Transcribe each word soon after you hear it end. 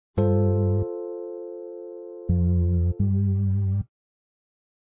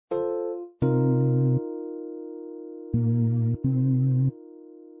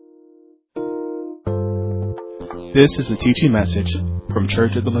This is a teaching message from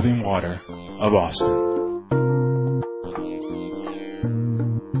Church of the Living Water of Austin.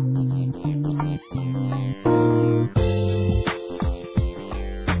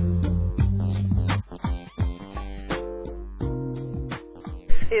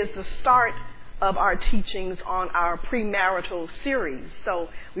 Is the start of our teachings on our Pre-Marital series. So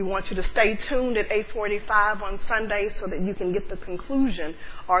we want you to stay tuned at 8:45 on Sunday so that you can get the conclusion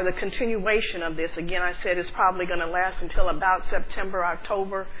or the continuation of this. Again, I said it's probably going to last until about September,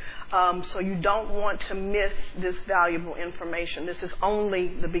 October. So you don't want to miss this valuable information. This is only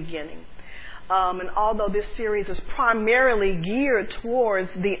the beginning. And although this series is primarily geared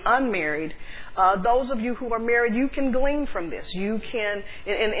towards the unmarried, those of you who are married, you can glean from this. You can,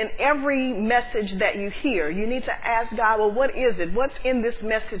 in every message that you hear, you need to ask God, well, what is it? What's in this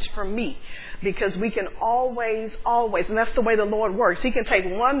message for me? Because we can always, and that's the way the Lord works. He can take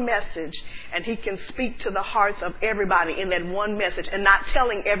one message and He can speak to the hearts of everybody in that one message, and not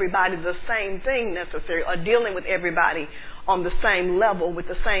telling everybody the same thing necessarily, or dealing with everybody on the same level with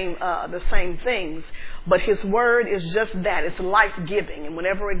the same things. But His word is just that. It's life-giving. And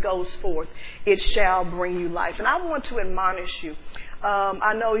whenever it goes forth, it shall bring you life. And I want to admonish you.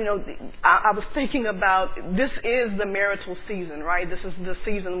 I know, I was thinking about, this is the marital season, right? This is the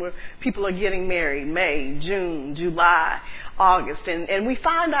season where people are getting married. May, June, July, August. And we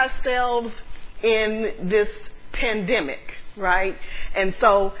find ourselves in this pandemic, right? And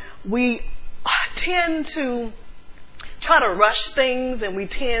so we tend to try to rush things, and we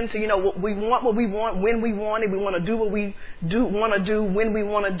tend to, we want what we want when we want it. We want to do what we want to do when we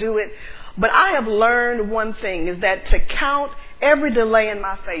want to do it. But I have learned one thing, is that to count every delay in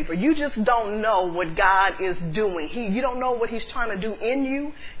my favor. You just don't know what God is doing. You don't know what He's trying to do in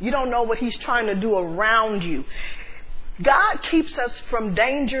you. You don't know what He's trying to do around you. God keeps us from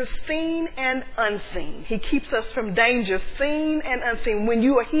dangers seen and unseen. He keeps us from dangers seen and unseen. When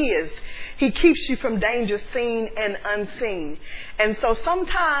you are His, He keeps you from dangers seen and unseen. And so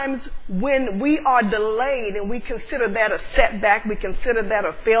sometimes when we are delayed and we consider that a setback, we consider that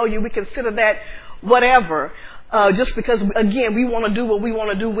a failure, we consider that whatever, just because, again, we want to do what we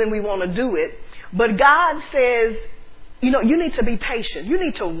want to do when we want to do it. But God says, you need to be patient. You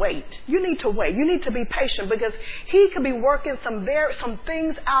need to wait. You need to wait. You need to be patient, because He could be working some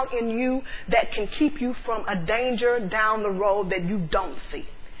things out in you that can keep you from a danger down the road that you don't see.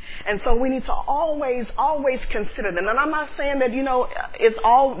 And so we need to always consider them. And I'm not saying that,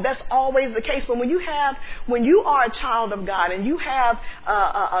 that's always the case. But when you are a child of God and you have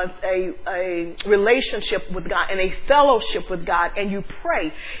a relationship with God and a fellowship with God, and you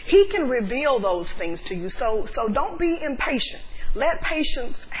pray, He can reveal those things to you. So don't be impatient. Let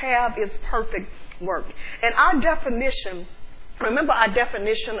patience have its perfect work. And remember our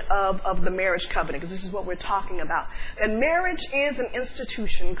definition of the marriage covenant, because this is what we're talking about. And marriage is an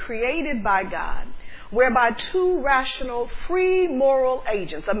institution created by God, whereby two rational, free moral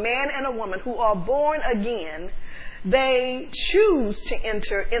agents, a man and a woman who are born again, they choose to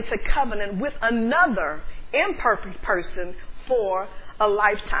enter into covenant with another imperfect person for a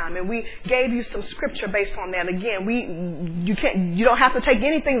lifetime. And we gave you some scripture based on that. Again, you don't have to take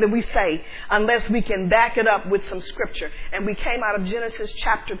anything that we say unless we can back it up with some scripture. And we came out of Genesis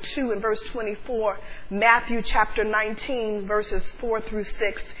chapter 2 and verse 24, Matthew chapter 19 verses 4 through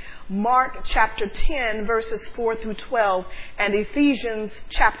 6, Mark chapter 10 verses 4 through 12, and Ephesians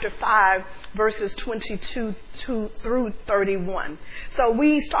chapter 5 verses 22 through 31. So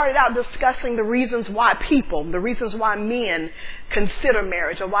we started out discussing the reasons why men consider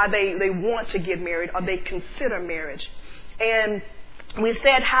marriage, or why they want to get married, or they consider marriage. And we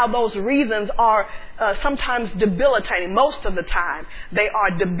said how those reasons are sometimes debilitating. Most of the time, they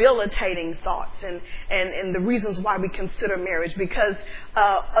are debilitating thoughts, and the reasons why we consider marriage. Because,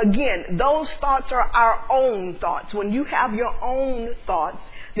 again, those thoughts are our own thoughts. When you have your own thoughts,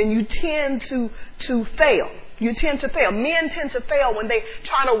 then you tend to fail. You tend to fail. Men tend to fail when they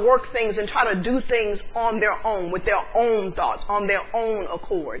try to work things and try to do things on their own, with their own thoughts, on their own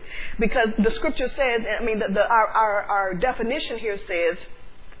accord. Because the scripture says, our definition here says,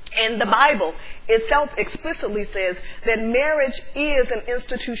 and the Bible itself explicitly says that marriage is an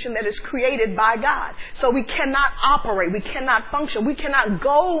institution that is created by God. So we cannot operate, we cannot function, we cannot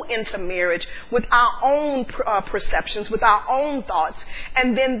go into marriage with our own perceptions, with our own thoughts,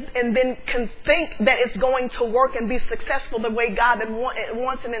 and then can think that it's going to work and be successful the way God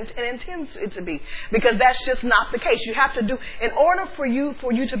wants and intends it to be. Because that's just not the case. You have to do, in order for you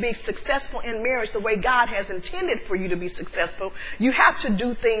to be successful in marriage the way God has intended for you to be successful, you have to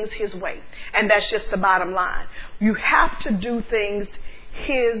do things His way. And that's just the bottom line. You have to do things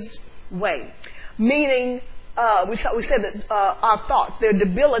His way. Meaning, we said that our thoughts, they're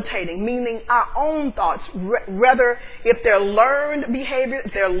debilitating, meaning our own thoughts, whether if they're learned behavior,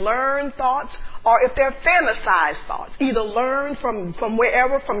 if they're learned thoughts, or if they're fantasized thoughts, either learned from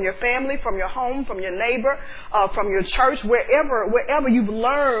wherever, from your family, from your home, from your neighbor, from your church, wherever you've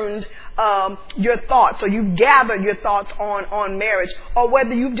learned your thoughts, or you've gathered your thoughts on marriage, or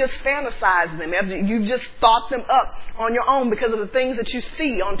whether you've just fantasized them, you've just thought them up on your own because of the things that you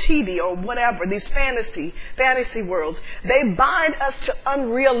see on TV or whatever, these fantasy worlds. They bind us to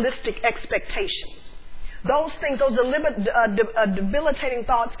unrealistic expectations. Those things, those debilitating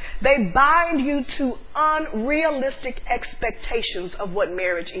thoughts, they bind you to unrealistic expectations of what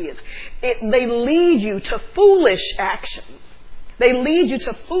marriage is. They lead you to foolish actions. They lead you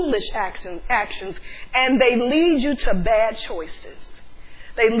to foolish actions, and they lead you to bad choices.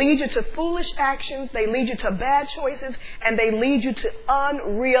 They lead you to foolish actions, they lead you to bad choices, and they lead you to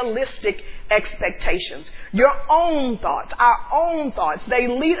unrealistic expectations. Your own thoughts, our own thoughts, they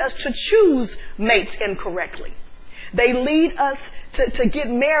lead us to choose mates incorrectly. They lead us to get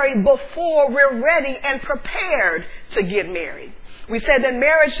married before we're ready and prepared to get married. We said that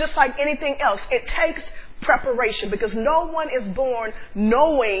marriage, just like anything else, it takes preparation, because no one is born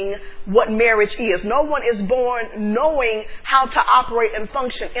knowing what marriage is. No one is born knowing how to operate and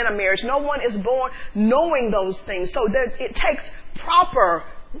function in a marriage. No one is born knowing those things. So it takes proper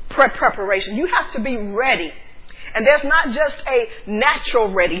preparation. You have to be ready. And there's not just a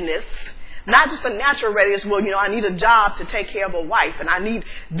natural readiness. Not just a natural readiness, well, I need a job to take care of a wife, and I need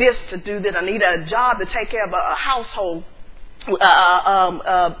this to do that. I need a job to take care of a household.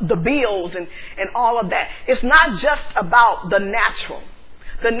 The bills and all of that. It's not just about the natural.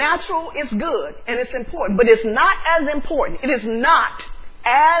 The natural is good and it's important, but it's not as important. It is not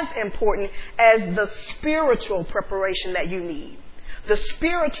as important as the spiritual preparation that you need. The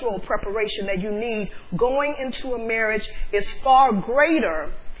spiritual preparation that you need going into a marriage is far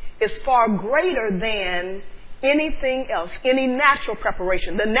greater than anything else, any natural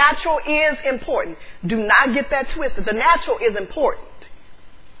preparation. The natural is important. Do not get that twisted. The natural is important.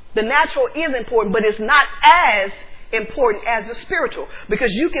 The natural is important, but it's not as important as the spiritual.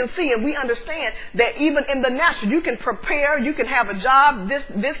 Because you can see and we understand that even in the natural, you can prepare, you can have a job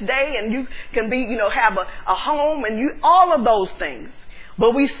this day, and you can be, have a home, and all of those things.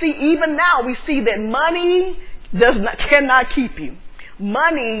 But we see, even now, we see that money cannot keep you.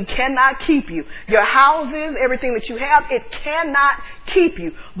 Money cannot keep you. Your houses, everything that you have, it cannot keep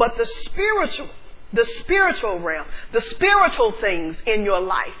you. But the spiritual realm, the spiritual things in your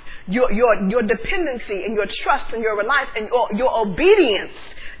life, your dependency and your trust and your reliance and your obedience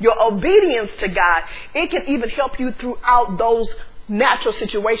to God, it can even help you throughout those natural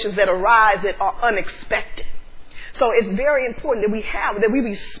situations that arise that are unexpected. So it's very important that we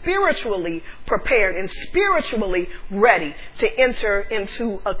be spiritually prepared and spiritually ready to enter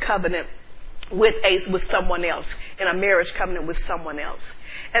into a covenant with someone else, in a marriage covenant with someone else.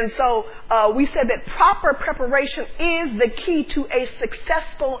 And so we said that proper preparation is the key to a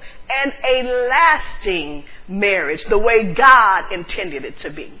successful and a lasting marriage, the way God intended it to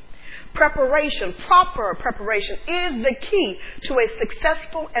be. Proper preparation is the key to a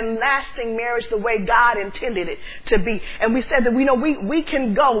successful and lasting marriage the way God intended it to be. And we said that we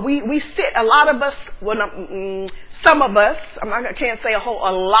can go. We sit, a lot of us, some of us, I can't say a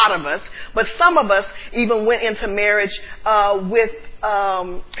lot of us, but some of us even went into marriage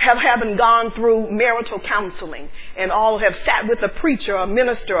having gone through marital counseling, and all have sat with a preacher, a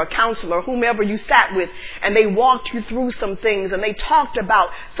minister, a counselor, whomever you sat with, and they walked you through some things and they talked about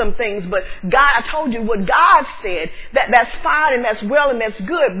some things. But God, I told you what God said, that's fine and that's well and that's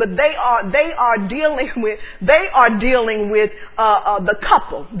good, but they are dealing with the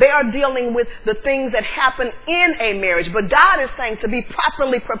couple. They are dealing with the things that happen in a marriage. But God is saying to be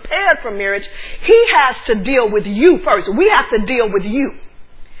properly prepared for marriage, He has to deal with you first. We have to deal with you.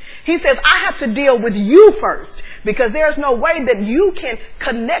 He says, I have to deal with you first, because there's no way that you can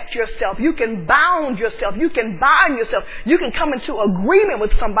connect yourself. You can bound yourself. You can bind yourself. You can come into agreement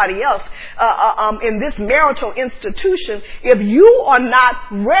with somebody else in this marital institution if you are not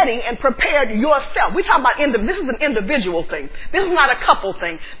ready and prepared yourself. We're talking about this is an individual thing. This is not a couple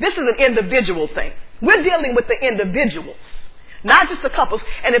thing. This is an individual thing. We're dealing with the individuals, not just the couples.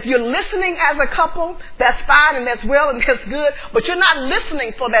 And if you're listening as a couple, that's fine and that's well and that's good. But you're not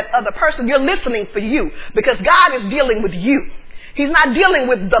listening for that other person. You're listening for you, because God is dealing with you. He's not dealing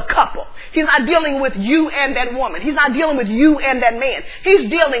with the couple. He's not dealing with you and that woman. He's not dealing with you and that man. He's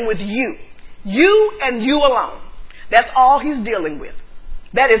dealing with you. You and you alone. That's all He's dealing with.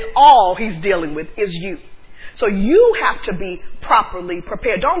 That is all He's dealing with, is you. So you have to be properly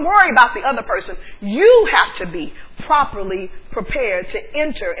prepared. Don't worry about the other person. You have to be properly prepared to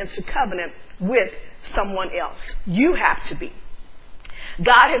enter into covenant with someone else. You have to be.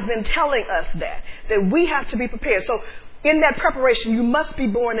 God has been telling us that we have to be prepared. So in that preparation, you must be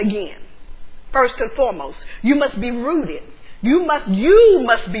born again. First and foremost, you must be rooted. You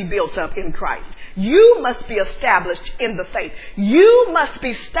must be built up in Christ. You must be established in the faith. You must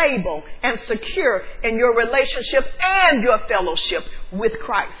be stable and secure in your relationship and your fellowship with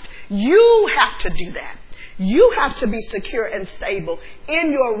Christ. You have to do that. You have to be secure and stable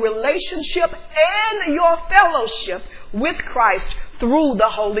in your relationship and your fellowship with Christ through the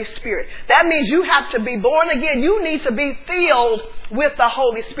Holy Spirit. That means you have to be born again. You need to be filled with the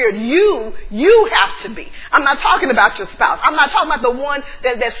Holy Spirit. You have to be. I'm not talking about your spouse. I'm not talking about the one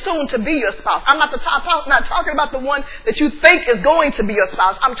that's soon to be your spouse. I'm not talking about the one that you think is going to be your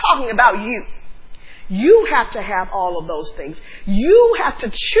spouse. I'm talking about you. You have to have all of those things. You have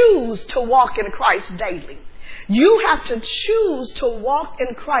to choose to walk in Christ daily. You have to choose to walk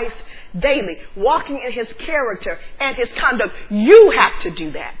in Christ daily, walking in his character and his conduct. You have to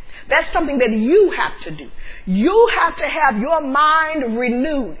do that. That's something that you have to do. You have to have your mind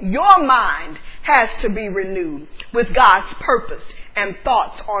renewed. Your mind has to be renewed with God's purpose and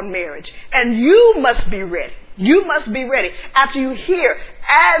thoughts on marriage. And you must be ready. You must be ready. As you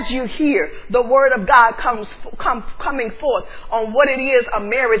hear the word of God coming forth on what it is a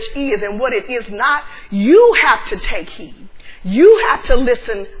marriage is and what it is not, you have to take heed. You have to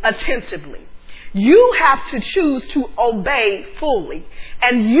listen attentively. You have to choose to obey fully.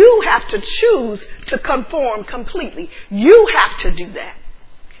 And you have to choose to conform completely. You have to do that.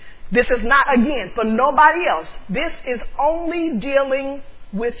 This is not, again, for nobody else. This is only dealing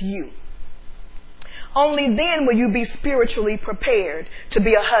with you. Only then will you be spiritually prepared to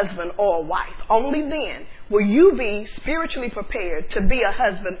be a husband or a wife. Only then will you be spiritually prepared to be a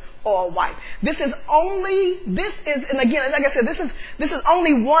husband or a wife. This is, and again, like I said, this is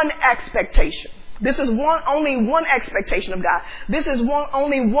only one expectation. This is only one expectation of God. This is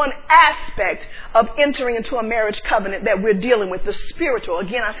only one aspect of entering into a marriage covenant that we're dealing with, the spiritual.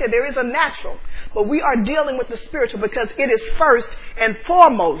 Again, I said there is a natural, but we are dealing with the spiritual because it is first and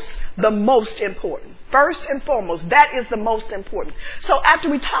foremost the most important. First and foremost, that is the most important. So after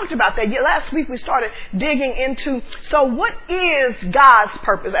we talked about that, last week we started digging into, so what is God's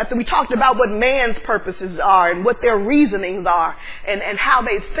purpose? After we talked about what man's purposes are and what their reasonings are and how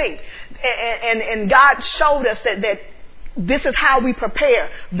they think. And God showed us that this is how we prepare,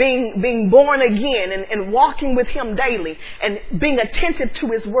 being born again and walking with him daily and being attentive to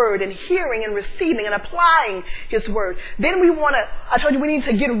his word and hearing and receiving and applying his word. Then I told you we need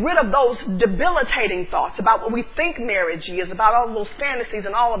to get rid of those debilitating thoughts about what we think marriage is, about all those fantasies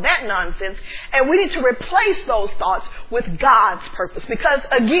and all of that nonsense. And we need to replace those thoughts with God's purpose because,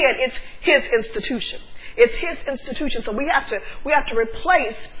 again, it's his institution. It's his institution. So we have to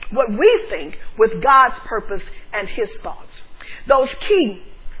replace what we think with God's purpose and his thoughts.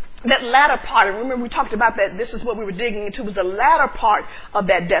 That latter part, and remember we talked about that, this is what we were digging into, was the latter part of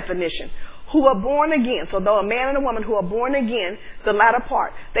that definition. Who are born again. So though a man and a woman who are born again, the latter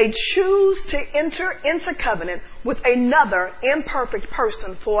part, they choose to enter into covenant with another imperfect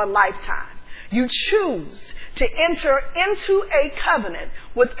person for a lifetime. You choose to enter into a covenant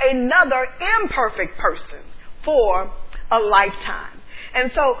with another imperfect person for a lifetime. And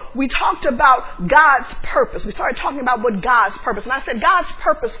so we talked about God's purpose. We started talking about what God's purpose. And I said God's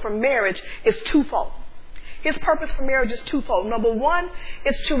purpose for marriage is twofold. His purpose for marriage is twofold. Number one,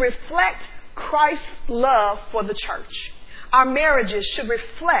 it's to reflect Christ's love for the church. Our marriages should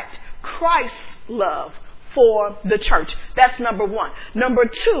reflect Christ's love for the church. That's number one. Number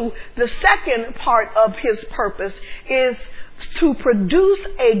two, the second part of his purpose is to produce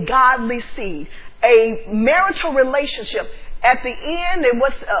a godly seed. A marital relationship at the end, and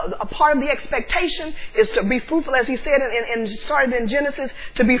what's a part of the expectation is to be fruitful, as he said and started in Genesis,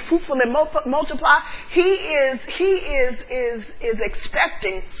 to be fruitful and multiply. He is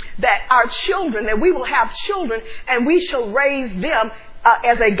expecting that our children, that we will have children, and we shall raise them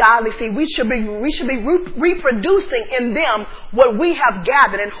as a godly seed. We should be reproducing in them what we have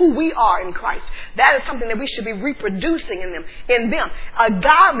gathered and who we are in Christ. That is something that we should be reproducing in them. A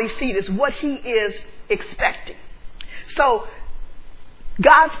godly seed is what he is expecting. So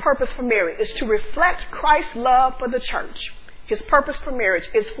God's purpose for marriage is to reflect Christ's love for the church. His purpose for marriage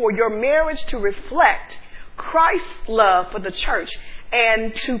is for your marriage to reflect Christ's love for the church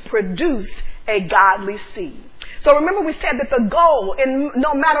and to produce a godly seed. So remember we said that the goal, in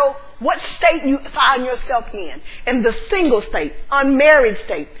no matter what state you find yourself in the single state, unmarried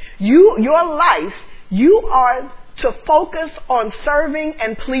state, your life You are to focus on serving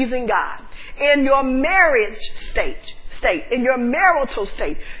and pleasing God. In your marriage state, in your marital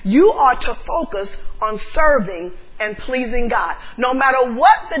state, you are to focus on serving and pleasing God. No matter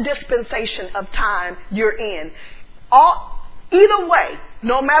what the dispensation of time you're in, either way,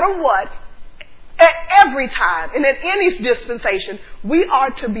 no matter what, at every time and at any dispensation, we are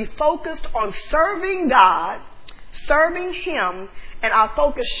to be focused on serving God, serving Him, and our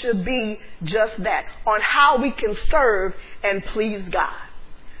focus should be just that, on how we can serve and please God.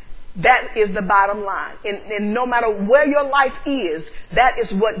 That is the bottom line. And no matter where your life is, that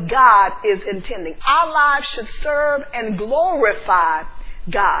is what God is intending. Our lives should serve and glorify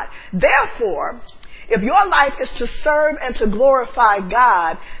God. Therefore, if your life is to serve and to glorify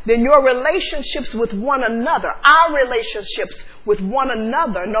God, then your relationships with one another, our relationships with one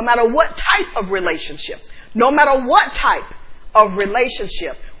another, no matter what type of relationship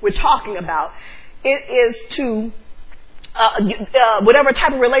we're talking about, it is to whatever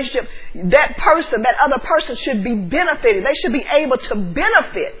type of relationship that other person should be benefiting. They should be able to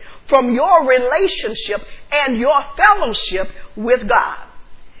benefit from your relationship and your fellowship with God.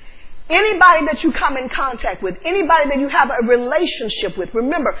 Anybody that you come in contact with, anybody that you have a relationship with,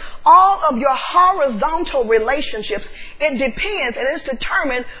 remember, all of your horizontal relationships, it depends and it's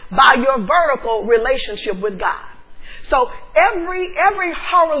determined by your vertical relationship with God. So every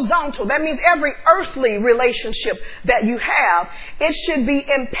horizontal, that means every earthly relationship that you have, it should be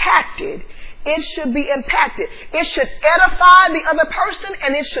impacted. It should be impacted. It should edify the other person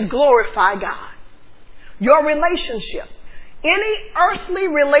and it should glorify God. Your relationship, any earthly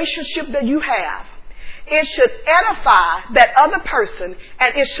relationship that you have, it should edify that other person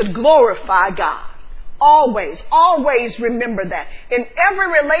and it should glorify God. Always remember that. In every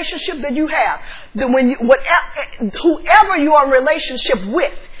relationship that you have, whoever you are in relationship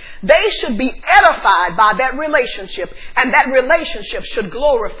with, they should be edified by that relationship, and that relationship should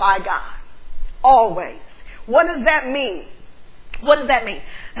glorify God. Always. What does that mean? What does that mean?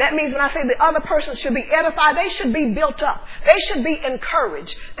 That means when I say the other person should be edified, they should be built up. They should be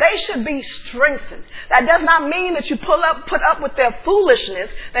encouraged. They should be strengthened. That does not mean that you put up with their foolishness.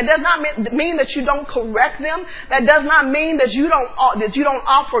 That does not mean that you don't correct them. That does not mean that you don't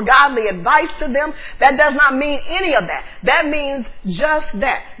offer godly advice to them. That does not mean any of that. That means just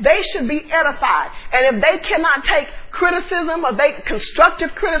that. They should be edified. And if they cannot take criticism or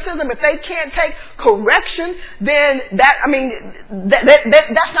constructive criticism, if they can't take correction, then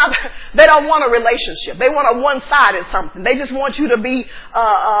they don't want a relationship. They want a one-sided something. They just want you to be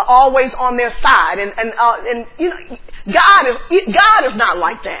always on their side. And you know, God is not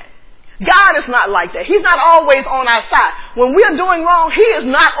like that. God is not like that. He's not always on our side. When we're doing wrong, He is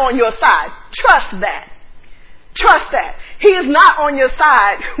not on your side. Trust that. Trust that. He is not on your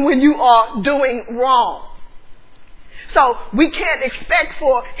side when you are doing wrong. So we can't expect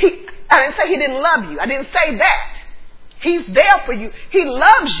I didn't say He didn't love you. I didn't say that. He's there for you. He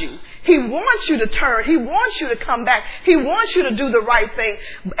loves you. He wants you to turn. He wants you to come back. He wants you to do the right thing.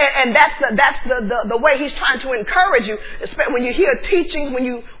 And that's the way He's trying to encourage you. When you hear teachings, when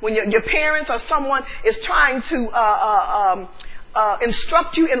your parents or someone is trying to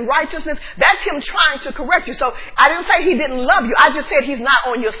instruct you in righteousness, that's Him trying to correct you. So I didn't say He didn't love you. I just said He's not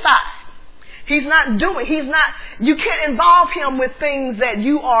on your side. You can't involve Him with things that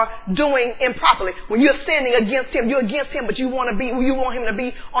you are doing improperly. When you're sinning against Him, you're against Him, but you want Him to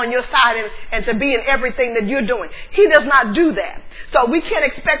be on your side and to be in everything that you're doing. He does not do that. So we can't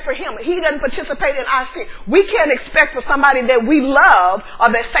expect for Him. He doesn't participate in our sin. We can't expect for somebody that we love or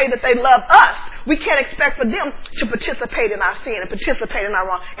that say that they love us. We can't expect for them to participate in our sin and participate in our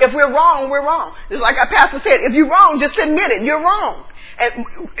wrong. If we're wrong, we're wrong. Just like our pastor said, if you're wrong, just admit it. You're wrong. And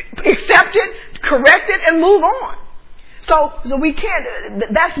accept it, correct it, and move on. So we can't.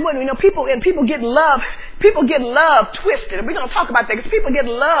 That's what people get love. People get love twisted, and we're going to talk about that because people get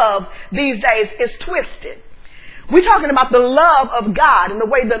love these days is twisted. We're talking about the love of God and the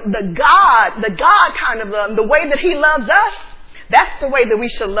way the God kind of love, the way that He loves us. That's the way that we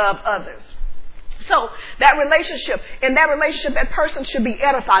should love others. So that relationship, that person should be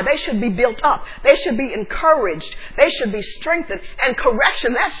edified. They should be built up. They should be encouraged. They should be strengthened. And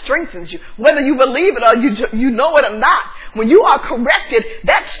correction, that strengthens you. Whether you believe it or you know it or not. When you are corrected,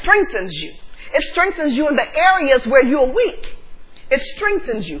 that strengthens you. It strengthens you in the areas where you're weak. It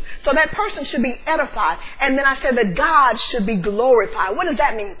strengthens you. So that person should be edified. And then I said that God should be glorified. What does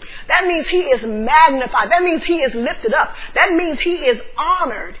that mean? That means He is magnified. That means He is lifted up. That means He is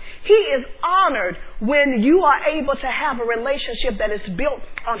honored. He is honored when you are able to have a relationship that is built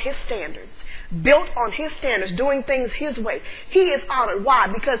on His standards. Built on His standards, doing things His way. He is honored. Why?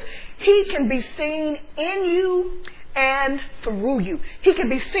 Because He can be seen in you and through you. He can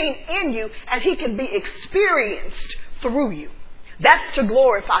be seen in you and He can be experienced through you. That's to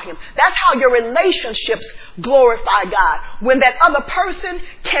glorify Him. That's how your relationships glorify God. When that other person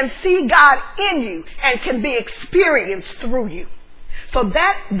can see God in you and can be experienced through you. So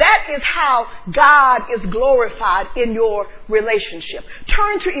that is how God is glorified in your relationship.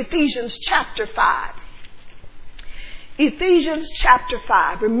 Turn to Ephesians chapter 5. Ephesians chapter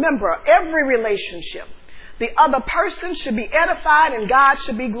 5. Remember, every relationship, the other person should be edified and God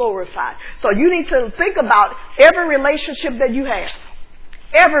should be glorified. So you need to think about every relationship that you have.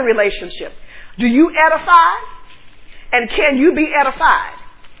 Every relationship. Do you edify? And can you be edified?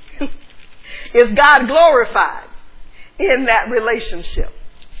 Is God glorified in that relationship?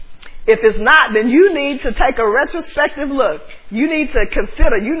 If it's not, then you need to take a retrospective look. You need to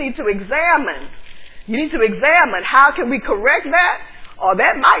consider, you need to examine. You need to examine how can we correct that, or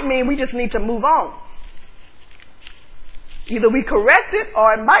that might mean we just need to move on. Either we correct it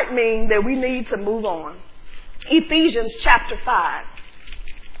or it might mean that we need to move on. Ephesians chapter 5.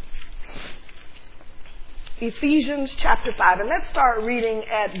 Ephesians chapter 5. And let's start reading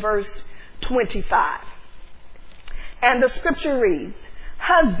at verse 25. And the scripture reads,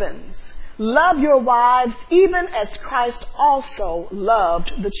 "Husbands, love your wives even as Christ also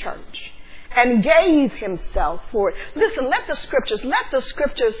loved the church and gave Himself for it." Listen, let the scriptures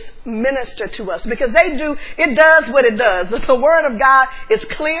minister to us, because it does what it does. The Word of God is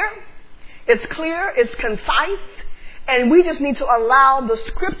clear, it's concise, and we just need to allow the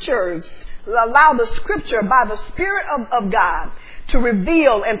scripture by the Spirit of God to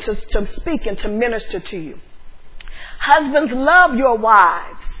reveal and to speak and to minister to you. "Husbands, love your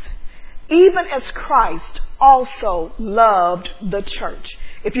wives, even as Christ also loved the church."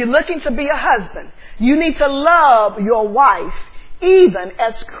 If you're looking to be a husband, you need to love your wife, even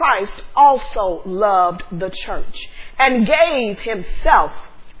as Christ also loved the church and gave Himself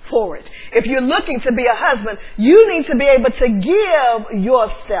for it. If you're looking to be a husband, you need to be able to give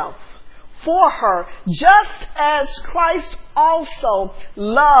yourself for her, just as Christ also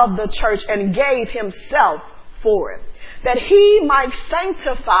loved the church and gave Himself for it, that He might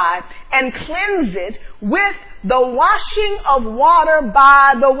sanctify and cleanse it with the washing of water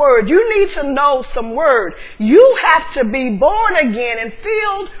by the word. You need to know some word. You have to be born again and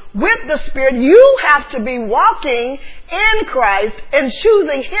filled with the Spirit. You have to be walking in Christ and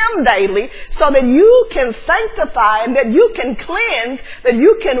choosing Him daily so that you can sanctify and that you can cleanse, that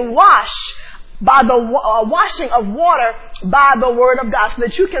you can wash by the washing of water by the word of God, so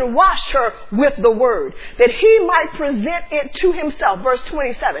that you can wash her with the word, that He might present it to Himself. Verse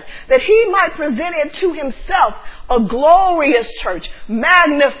 27, that He might present it to Himself a glorious church,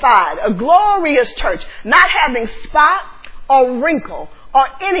 magnified, a glorious church, not having spot or wrinkle or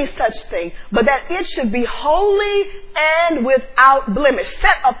any such thing, but that it should be holy and without blemish,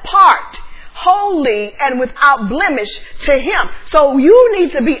 set apart, holy and without blemish to Him. So you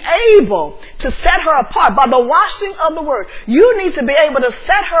need to be able to set her apart by the washing of the word. You need to be able to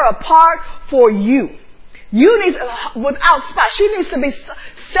set her apart for you. You need, without spot. She needs to be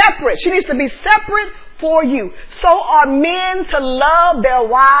separate. She needs to be separate for you. So are men to love their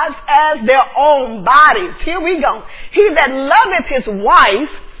wives as their own bodies. Here we go. He that loveth his wife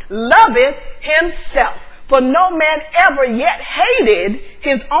loveth himself. For no man ever yet hated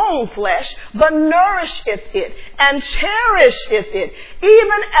his own flesh, but nourisheth it and cherisheth it,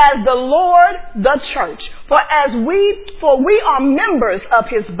 even as the Lord the church. For we are members of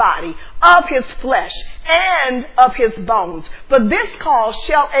His body, of His flesh, and of His bones. For this cause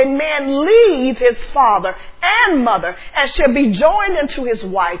shall a man leave his father and mother, and shall be joined unto his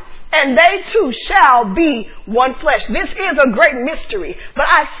wife, and they two shall be one flesh. This is a great mystery, but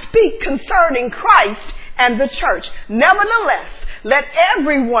I speak concerning Christ and the church. Nevertheless, let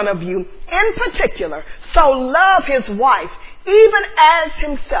every one of you in particular so love his wife, even as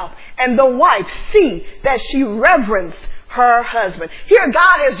himself, and the wife see that she reverence her husband. Here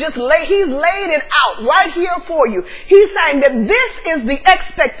God has He's laid it out right here for you. He's saying that this is the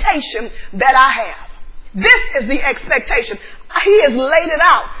expectation that I have. This is the expectation. He has laid it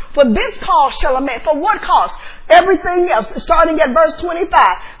out. For this cause shall a man, for what cause? Everything else, starting at verse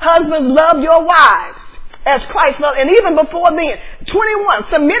 25. Husbands, love your wives as Christ loved, and even before then, 21,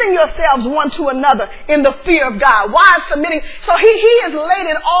 submitting yourselves one to another in the fear of God. Wives submitting. So he has laid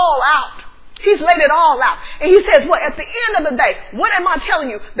it all out. He's laid it all out. And He says, well, at the end of the day, what am I telling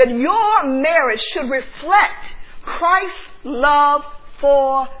you? That your marriage should reflect Christ's love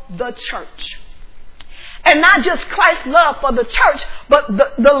for the church. And not just Christ's love for the church, but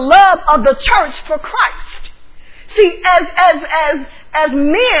the love of the church for Christ. See, as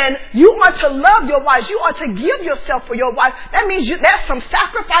men, you are to love your wives. You are to give yourself for your wife. That means there's some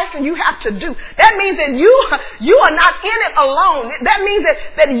sacrificing you have to do. That means that you are not in it alone. That means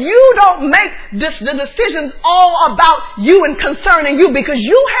that you don't make the decisions all about you and concerning you, because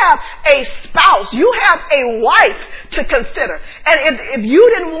you have a spouse. You have a wife to consider. And if you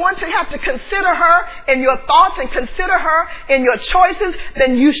didn't want to have to consider her in your thoughts and consider her in your choices,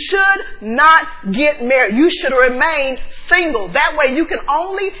 then you should not get married. You should remain single. That way you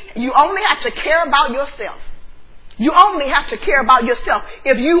only have to care about yourself. You only have to care about yourself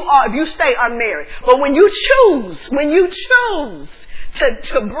if you stay unmarried. But when you choose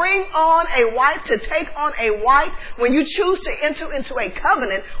to bring on a wife, to take on a wife, when you choose to enter into a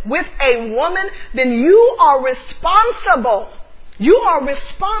covenant with a woman, then you are responsible. You are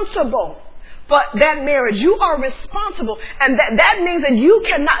responsible for that marriage. You are responsible. And that means that you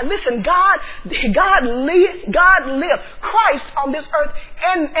cannot, listen, God lived, Christ on this earth,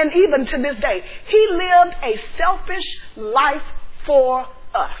 and even to this day, He lived a selfish life for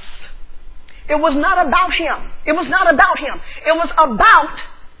us. It was not about Him. It was not about Him. It was about us.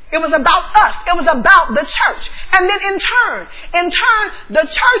 It was about the church. And then in turn, the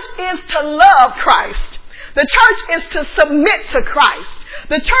church is to love Christ. The church is to submit to Christ.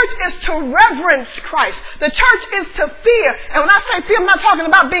 The church is to reverence Christ. The church is to fear. And when I say fear, I'm not talking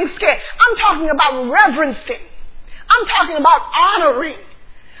about being scared. I'm talking about reverencing. I'm talking about honoring.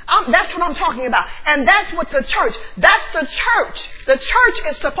 That's what I'm talking about. And that's what the church, that's the church. The church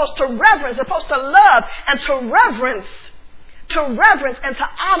is supposed to reverence, supposed to love and to reverence and to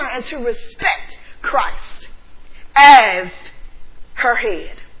honor and to respect Christ as her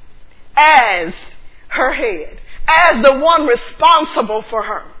head. As her head. As the one responsible for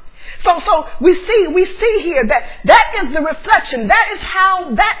her. So we see here that is the reflection. That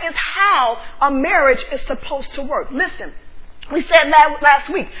is how a marriage is supposed to work. Listen. We said last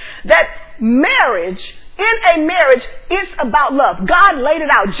week that marriage, in a marriage, is about love. God laid it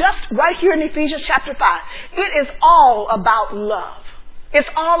out just right here in Ephesians chapter 5. It is all about love. It's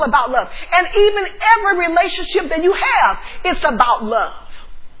all about love. And even every relationship that you have, it's about love.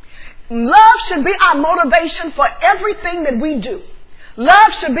 Love should be our motivation for everything that we do.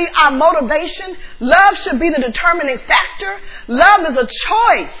 Love should be our motivation. Love should be the determining factor. Love is a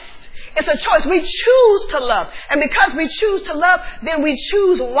choice. It's a choice. We choose to love. And because we choose to love, then we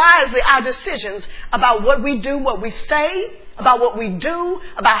choose wisely our decisions about what we do, what we say, about what we do,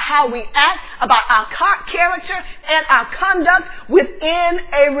 about how we act, about our character and our conduct within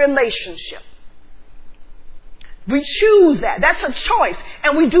a relationship. We choose that. That's a choice.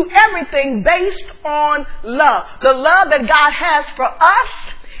 And we do everything based on love. The love that God has for us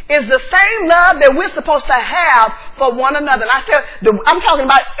is the same love that we're supposed to have for one another. And I'm talking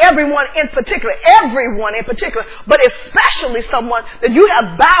about everyone in particular, but especially someone that you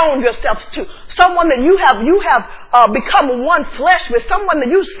have bound yourselves to, someone that you have become one flesh with, someone that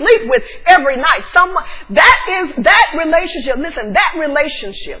you sleep with every night, someone that relationship. Listen, that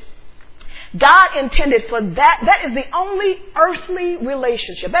relationship, God intended for that. That is the only earthly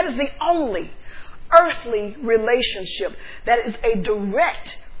relationship. That is the only earthly relationship that is a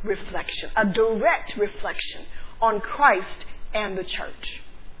direct reflection on Christ and the church.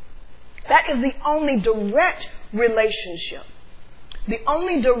 That is the only direct relationship. The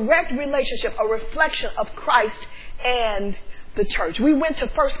only direct relationship, a reflection of Christ and the church. We went to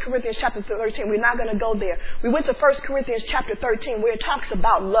 1 Corinthians chapter 13. We're not going to go there. We went to 1 Corinthians chapter 13 where it talks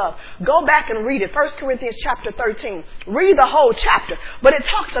about love. Go back and read it. 1 Corinthians chapter 13. Read the whole chapter. But it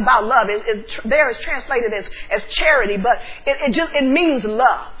talks about love. There is translated as charity, but it means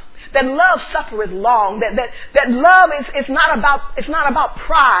love. That love suffereth long. That love is not about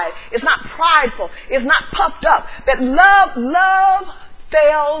pride. It's not prideful. It's not puffed up. That love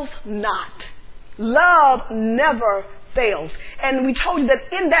fails not. Love never fails. And we told you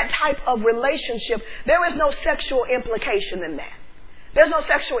that in that type of relationship, there is no sexual implication in that. There's no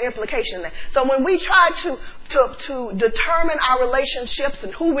sexual implication in that. So when we try to determine our relationships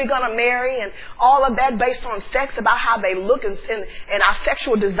and who we're going to marry and all of that based on sex, about how they look and our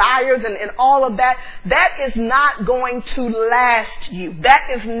sexual desires and all of that, that is not going to last you. That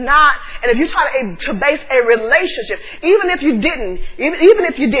is not, and if you try to base a relationship, even if you didn't,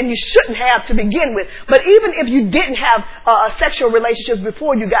 you shouldn't have to begin with, but even if you didn't have sexual relationships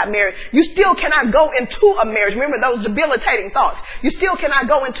before you got married, you still cannot go into a marriage. Remember those debilitating thoughts. You still cannot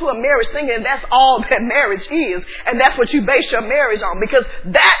go into a marriage thinking that's all that marriage is, and that's what you base your marriage on, because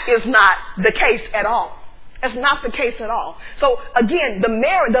that is not the case at all. That's not the case at all. So again, the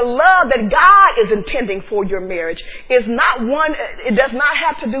love that God is intending for your marriage is not one, it does not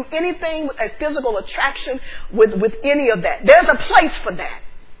have to do anything with a physical attraction with any of that. There's a place for that.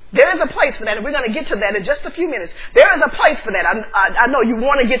 There is a place for that, and we're going to get to that in just a few minutes. There is a place for that. I know you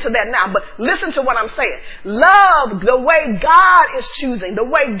want to get to that now, but listen to what I'm saying. Love the way God is choosing, the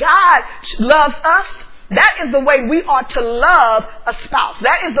way God loves us. That is the way we are to love a spouse.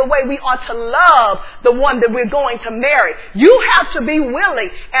 That is the way we are to love the one that we're going to marry. You have to be willing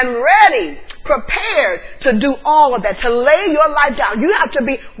and ready, prepared to do all of that, to lay your life down. You have to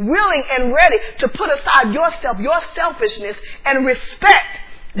be willing and ready to put aside yourself, your selfishness, and respect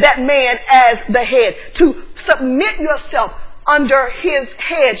that man as the head, to submit yourself under his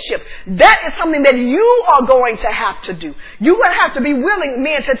headship. That is something that you are going to have to do. You're going to have to be willing,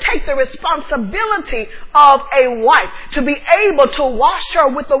 men, to take the responsibility of a wife, to be able to wash her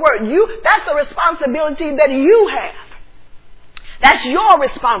with the word. That's a responsibility that you have. That's your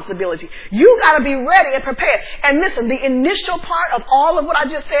responsibility. You got to be ready and prepared. And listen, the initial part of all of what I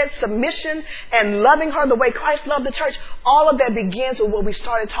just said, submission and loving her the way Christ loved the church, all of that begins with what we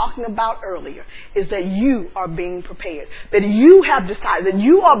started talking about earlier, is that you are being prepared, that you have decided, that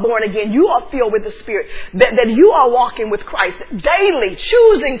you are born again, you are filled with the Spirit, that you are walking with Christ daily,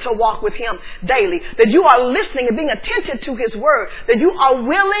 choosing to walk with Him daily, that you are listening and being attentive to His word, that you are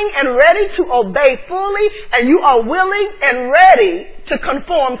willing and ready to obey fully, and you are willing and ready to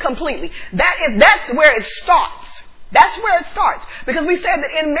conform completely. That's where it starts. That's where it starts. Because we said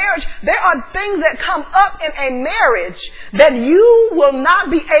that in marriage, there are things that come up in a marriage that you will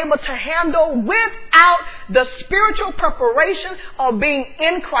not be able to handle without the spiritual preparation of being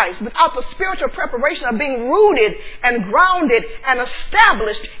in Christ, without the spiritual preparation of being rooted and grounded and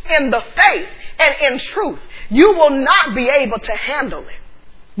established in the faith and in truth. You will not be able to handle it.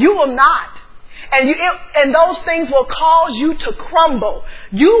 You will not. And those things will cause you to crumble.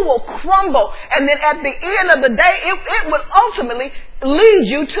 You will crumble. And then at the end of the day, it will ultimately lead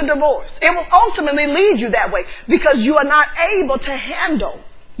you to divorce. It will ultimately lead you that way because you are not able to handle.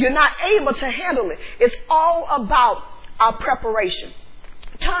 You're not able to handle it. It's all about our preparation.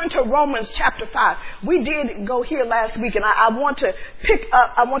 Turn to Romans chapter 5. We did go here last week, and I want to pick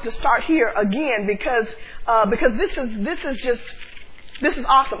up. I want to start here again because this is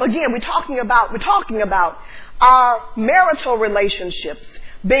awesome. Again, we're talking about our marital relationships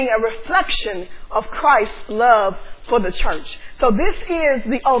being a reflection of Christ's love for the church. So this is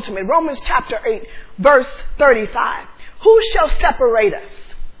the ultimate. Romans chapter 8, verse 35. Who shall separate us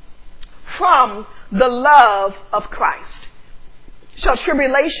from the love of Christ? Shall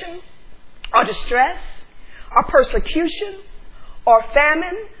tribulation or distress or persecution or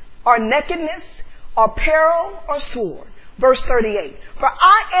famine or nakedness or peril or sword? Verse 38, for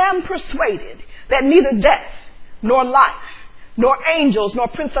I am persuaded that neither death, nor life, nor angels, nor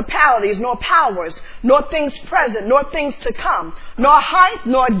principalities, nor powers, nor things present, nor things to come, nor height,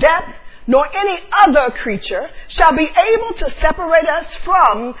 nor depth, nor any other creature shall be able to separate us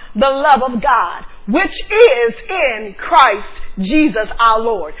from the love of God, which is in Christ Jesus our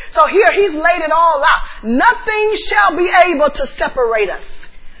Lord. So here he's laid it all out. Nothing shall be able to separate us.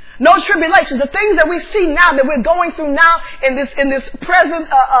 No tribulations. The things that we see now, that we're going through now in this present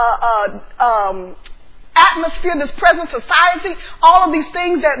atmosphere, this present society, all of these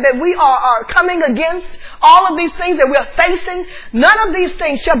things that we are coming against, all of these things that we're facing, none of these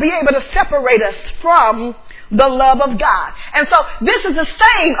things shall be able to separate us from the love of God. And so this is the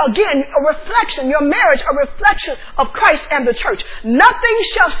same, again, a reflection, your marriage, a reflection of Christ and the church. Nothing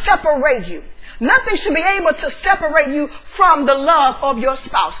shall separate you. Nothing should be able to separate you from the love of your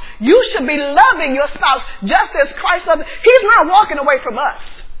spouse. You should be loving your spouse just as Christ loves. He's not walking away from us.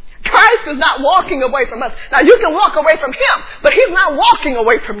 Christ is not walking away from us. Now you can walk away from Him, but He's not walking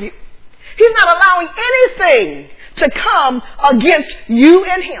away from you. He's not allowing anything to come against you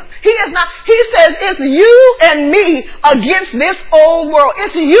and Him. He is not. He says it's you and me against this old world.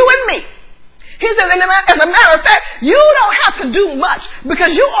 It's you and me. He says, as a matter of fact, you don't have to do much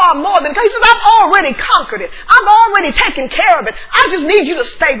because you are more than, because he says, I've already conquered it. I've already taken care of it. I just need you to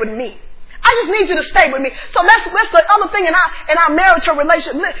stay with me. I just need you to stay with me. So that's the other thing in our marital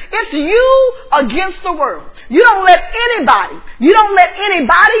relationship. It's you against the world. You don't let anybody, you don't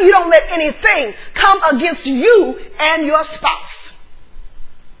let anything come against you and your spouse.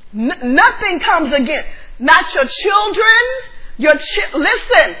 Nothing comes against, not your children.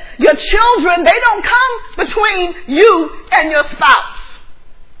 Listen, your children, they don't come between you and your spouse.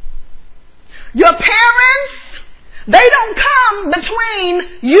 Your parents, they don't come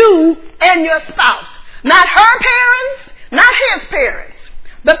between you and your spouse. Not her parents, not his parents.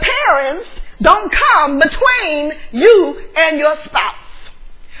 The parents, don't come between you and your spouse.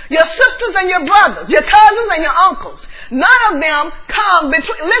 Your sisters and your brothers, your cousins and your uncles, none of them come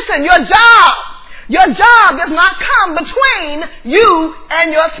between. Listen, your job does not come between you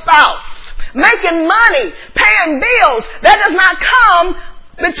and your spouse. Making money, paying bills, that does not come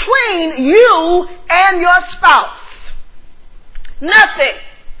between you and your spouse. Nothing.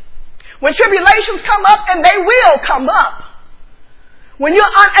 When tribulations come up, and they will come up, when you're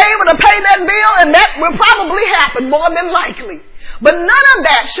unable to pay that bill, and that will probably happen more than likely. But none of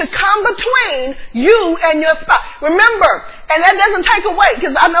that should come between you and your spouse. Remember, and that doesn't take away,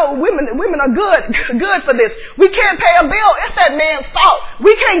 because I know women are good for this. We can't pay a bill. It's that man's fault.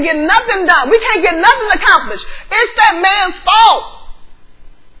 We can't get nothing done. We can't get nothing accomplished. It's that man's fault.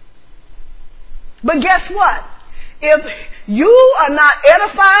 But guess what? If you are not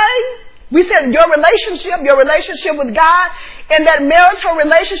edifying, we said your relationship with God, and that marital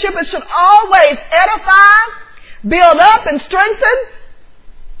relationship, it should always edify, build up, and strengthen,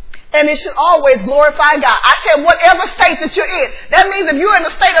 and it should always glorify God. I said whatever state that you're in. That means if you're in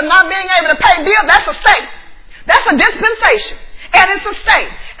a state of not being able to pay bills, that's a state. That's a dispensation. And it's a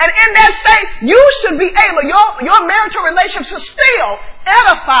state. And in that state, you should be able, your marital relationship should still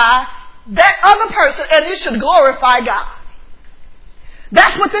edify that other person, and it should glorify God.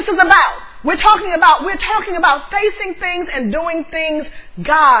 That's what this is about. We're talking about facing things and doing things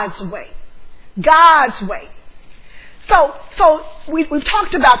God's way. God's way. So we've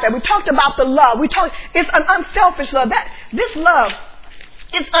talked about that. We talked about the love. It's an unselfish love. This love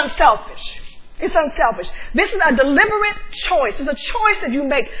is unselfish. It's unselfish. This is a deliberate choice. It's a choice that you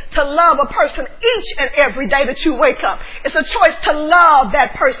make to love a person each and every day that you wake up. It's a choice to love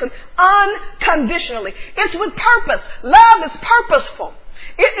that person unconditionally. It's with purpose. Love is purposeful.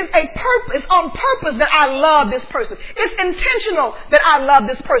 It is it's on purpose that I love this person. It's intentional that I love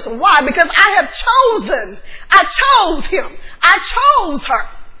this person. Why? Because I chose him. I chose her.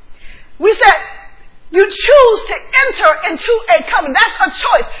 We said, you choose to enter into a covenant. That's a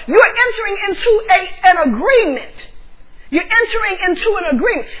choice. You're entering into an agreement. You're entering into an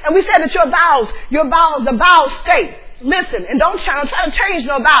agreement. And we said that the vows state. Listen, and don't try to change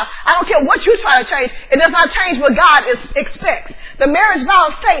no vows. I don't care what you try to change. It does not change what God expects. The marriage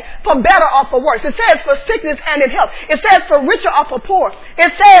vows say for better or for worse. It says for sickness and in health. It says for richer or for poor.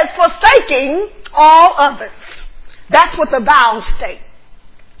 It says forsaking all others. That's what the vows state.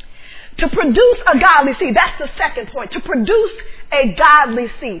 To produce a godly seed, that's the second point. To produce a godly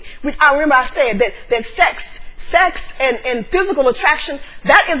seed. I remember I said that sex and physical attraction,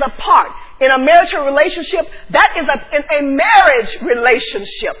 that is a part. In a marital relationship, that is in a marriage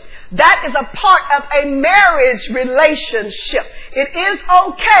relationship. That is a part of a marriage relationship. It is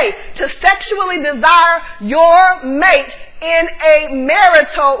okay to sexually desire your mate in a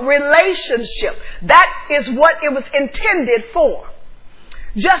marital relationship. That is what it was intended for.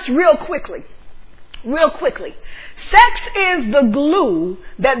 Just real quickly. Sex is the glue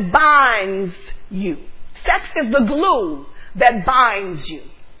that binds you. Sex is the glue that binds you.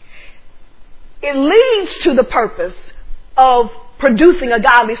 It leads to the purpose of producing a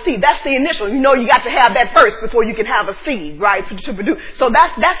godly seed. That's the initial. You know, you got to have that first before you can have a seed, right? To produce. So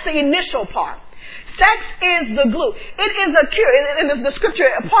that's the initial part. Sex is the glue. It is a cure. In the scripture,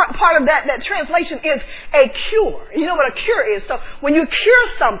 part of that translation is a cure. You know what a cure is? So when you cure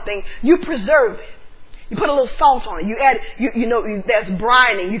something, you preserve it. You put a little salt on it. You add, there's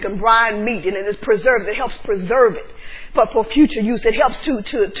brining. You can brine meat, and it is preserved. It helps preserve it for future use. It helps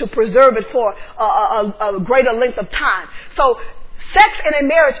to preserve it for a greater length of time. So sex in a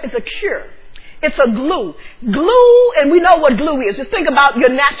marriage is a cure. It's a glue. Glue, and we know what glue is. Just think about your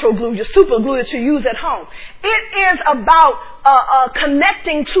natural glue, your super glue that you use at home. It is about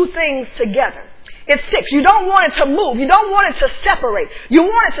connecting two things together. It's six. You don't want it to move. You don't want it to separate. You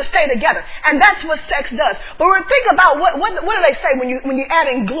want it to stay together. And that's what sex does. But when think about what do they say when you're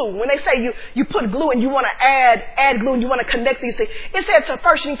adding glue? When they say you put glue and you want to add glue and you want to connect these things, it says so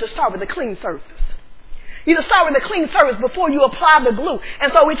first you need to start with a clean surface. You need to start with a clean surface before you apply the glue.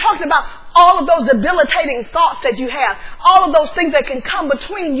 And so we're talking about all of those debilitating thoughts that you have, all of those things that can come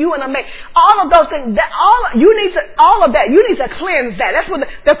between you and a mate, all of those things, you need to cleanse that. That's what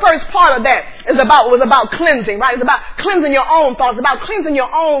the first part of that was about cleansing, right? It's about cleansing your own thoughts, about cleansing your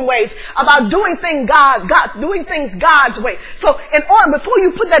own ways, about doing things God's way. So before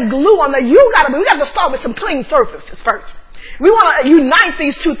you put that glue on there, we got to start with some clean surfaces first. We want to unite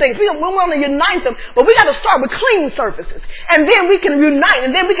these two things. We want to unite them, but we got to start with clean surfaces. And then we can unite,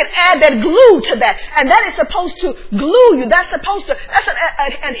 and then we can add that glue to that. And that is supposed to glue you. That's an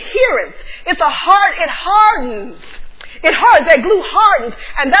adherence. It hardens. It hardens. That glue hardens,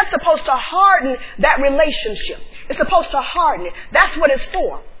 and that's supposed to harden that relationship. It's supposed to harden it. That's what it's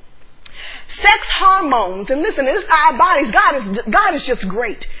for. Sex hormones, and listen, this our bodies, God is just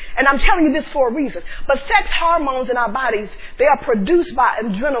great. And I'm telling you this for a reason. But sex hormones in our bodies, they are produced by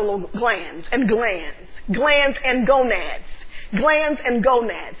adrenal glands and gonads.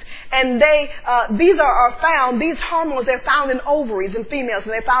 And these hormones, they're found in ovaries in females,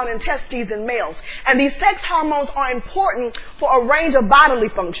 and they're found in testes in males. And these sex hormones are important for a range of bodily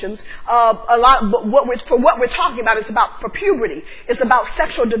functions. What we're talking about, it's about for puberty. It's about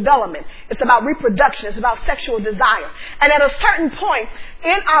sexual development. It's about reproduction. It's about sexual desire. And at a certain point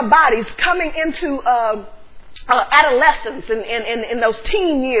in our bodies, coming into adolescence and in those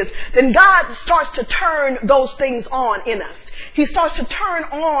teen years, then God starts to turn those things on in us. He starts to turn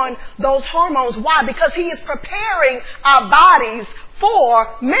on those hormones. Why? Because He is preparing our bodies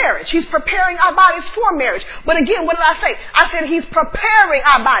for marriage. He's preparing our bodies for marriage. But again, what did I say? I said He's preparing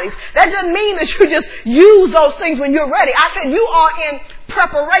our bodies. That doesn't mean that you just use those things when you're ready. I said you are in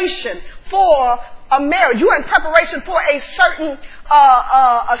preparation for a marriage. You are in preparation for a certain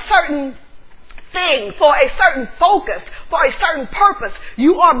thing, for a certain focus, for a certain purpose.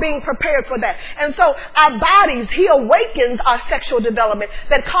 You are being prepared for that. And so our bodies, He awakens our sexual development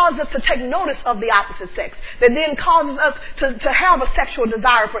that causes us to take notice of the opposite sex, that then causes us to have a sexual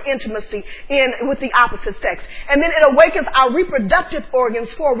desire for intimacy with the opposite sex. And then it awakens our reproductive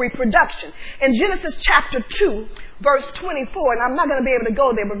organs for reproduction. In Genesis chapter 2, verse 24, and I'm not going to be able to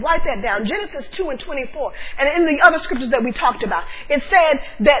go there, but write that down. Genesis 2 and 24. And in the other scriptures that we talked about, it said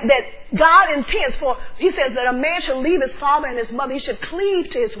that God intends He says that a man should leave his father and his mother. He should cleave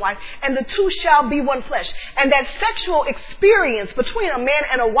to his wife, and the two shall be one flesh. And that sexual experience between a man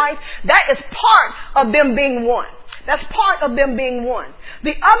and a wife, that is part of them being one. That's part of them being one.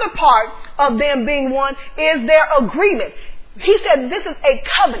 The other part of them being one is their agreement. He said this is a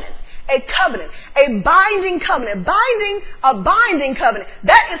covenant. A binding covenant. A binding covenant.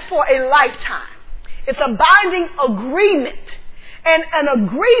 That is for a lifetime. It's a binding agreement. And an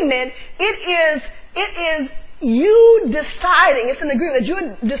agreement, it is you deciding, it's an agreement that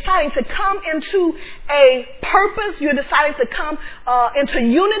you're deciding to come into a purpose, you're deciding to come into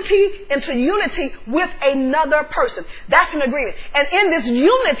unity with another person. That's an agreement. And in this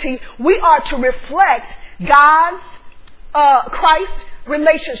unity, we are to reflect God's, Christ's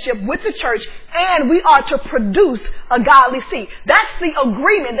relationship with the church, and we are to produce a godly seed. That's the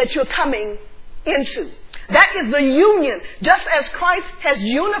agreement that you're coming into. That is the union. Just as Christ has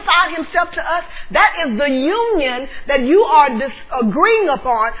unified Himself to us, that is the union that you are agreeing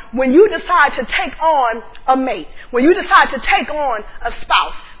upon when you decide to take on a mate, when you decide to take on a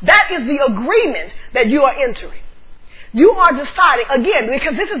spouse. That is the agreement that you are entering. You are deciding, again,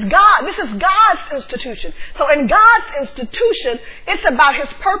 because this is God's institution. So in God's institution, it's about His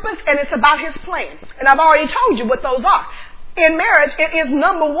purpose and it's about His plan. And I've already told you what those are. In marriage, it is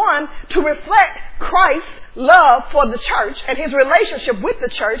number one, to reflect Christ's love for the church and His relationship with the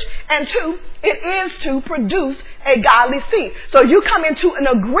church. And two, it is to produce a godly seed. So you come into an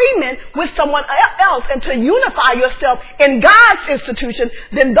agreement with someone else and to unify yourself in God's institution,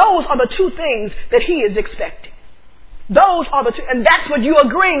 then those are the two things that He is expecting. Those are the two, and that's what you're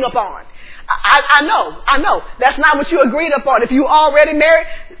agreeing upon. I know. That's not what you agreed upon. If you already married,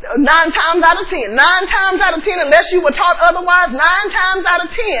 9 times out of 10, unless you were taught otherwise, 9 times out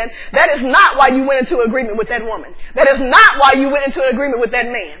of 10, that is not why you went into agreement with that woman. That is not why you went into an agreement with that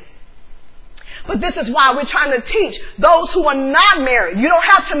man. But this is why we're trying to teach those who are not married. You don't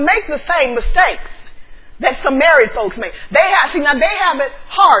have to make the same mistakes that some married folks make. They have it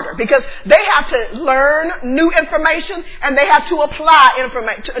harder because they have to learn new information and they have to apply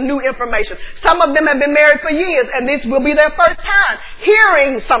new information. Some of them have been married for years and this will be their first time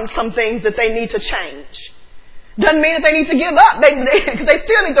hearing some things that they need to change. Doesn't mean that they need to give up. They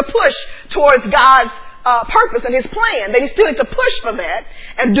still need to push towards God's purpose and His plan. They still need to push for that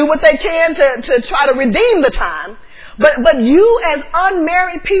and do what they can to try to redeem the time. But you as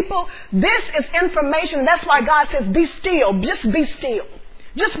unmarried people, this is information. That's why God says, be still. Just be still.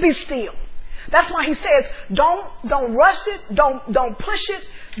 Just be still. That's why He says, don't rush it. Don't push it.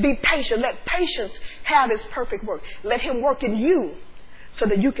 Be patient. Let patience have its perfect work. Let Him work in you so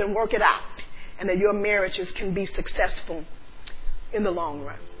that you can work it out and that your marriages can be successful in the long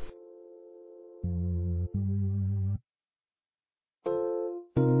run.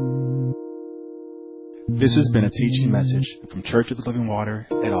 This has been a teaching message from Church of the Living Water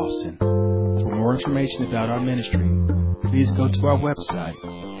at Austin. For more information about our ministry, please go to our website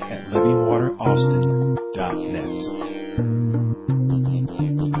at livingwateraustin.net.